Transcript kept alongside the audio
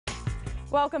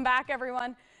Welcome back,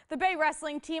 everyone. The Bay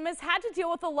wrestling team has had to deal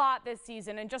with a lot this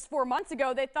season, and just 4 months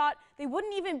ago, they thought they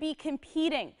wouldn't even be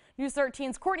competing. News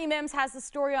 13's Courtney Mims has the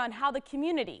story on how the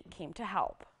community came to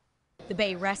help. The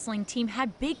Bay wrestling team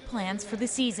had big plans for the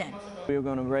season. We were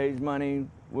going to raise money,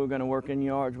 we were going to work in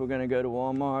yards, we were going to go to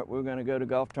Walmart, we were going to go to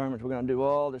golf tournaments, we were going to do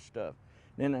all this stuff.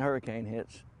 Then the hurricane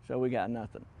hits, so we got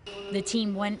nothing. The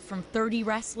team went from 30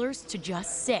 wrestlers to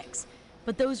just 6,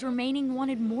 but those remaining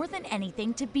wanted more than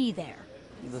anything to be there.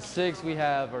 The 6 we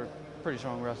have are pretty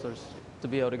strong wrestlers to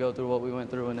be able to go through what we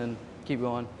went through and then keep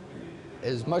going.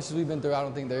 As much as we've been through, I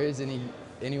don't think there is any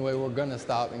way we're going to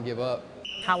stop and give up.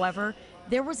 However,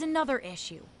 there was another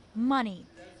issue: money.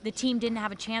 The team didn't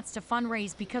have a chance to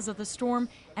fundraise because of the storm,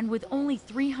 and with only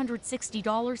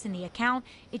 $360 in the account,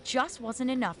 it just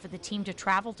wasn't enough for the team to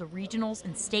travel to regionals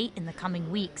and state in the coming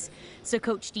weeks. So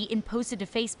Coach Deaton posted to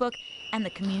Facebook, and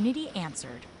the community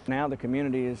answered. Now the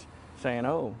community is saying,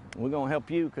 oh, we're going to help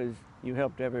you because you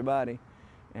helped everybody,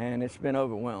 and it's been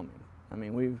overwhelming. I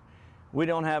mean, we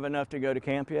don't have enough to go to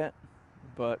camp yet,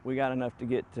 but we got enough to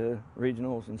get to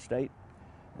regionals and state,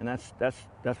 and that's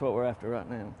what we're after right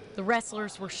now. The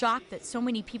wrestlers were shocked that so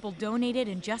many people donated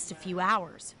in just a few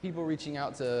hours. People reaching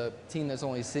out to a team that's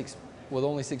only 6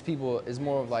 people is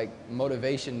more of like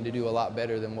motivation to do a lot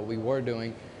better than what we were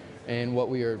doing and what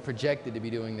we are projected to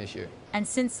be doing this year. And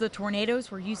since the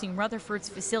Tornadoes were using Rutherford's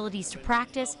facilities to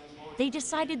practice, they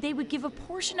decided they would give a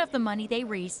portion of the money they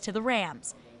raised to the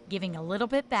Rams, giving a little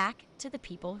bit back to the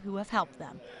people who have helped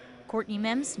them. Courtney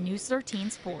Mims, News 13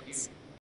 Sports.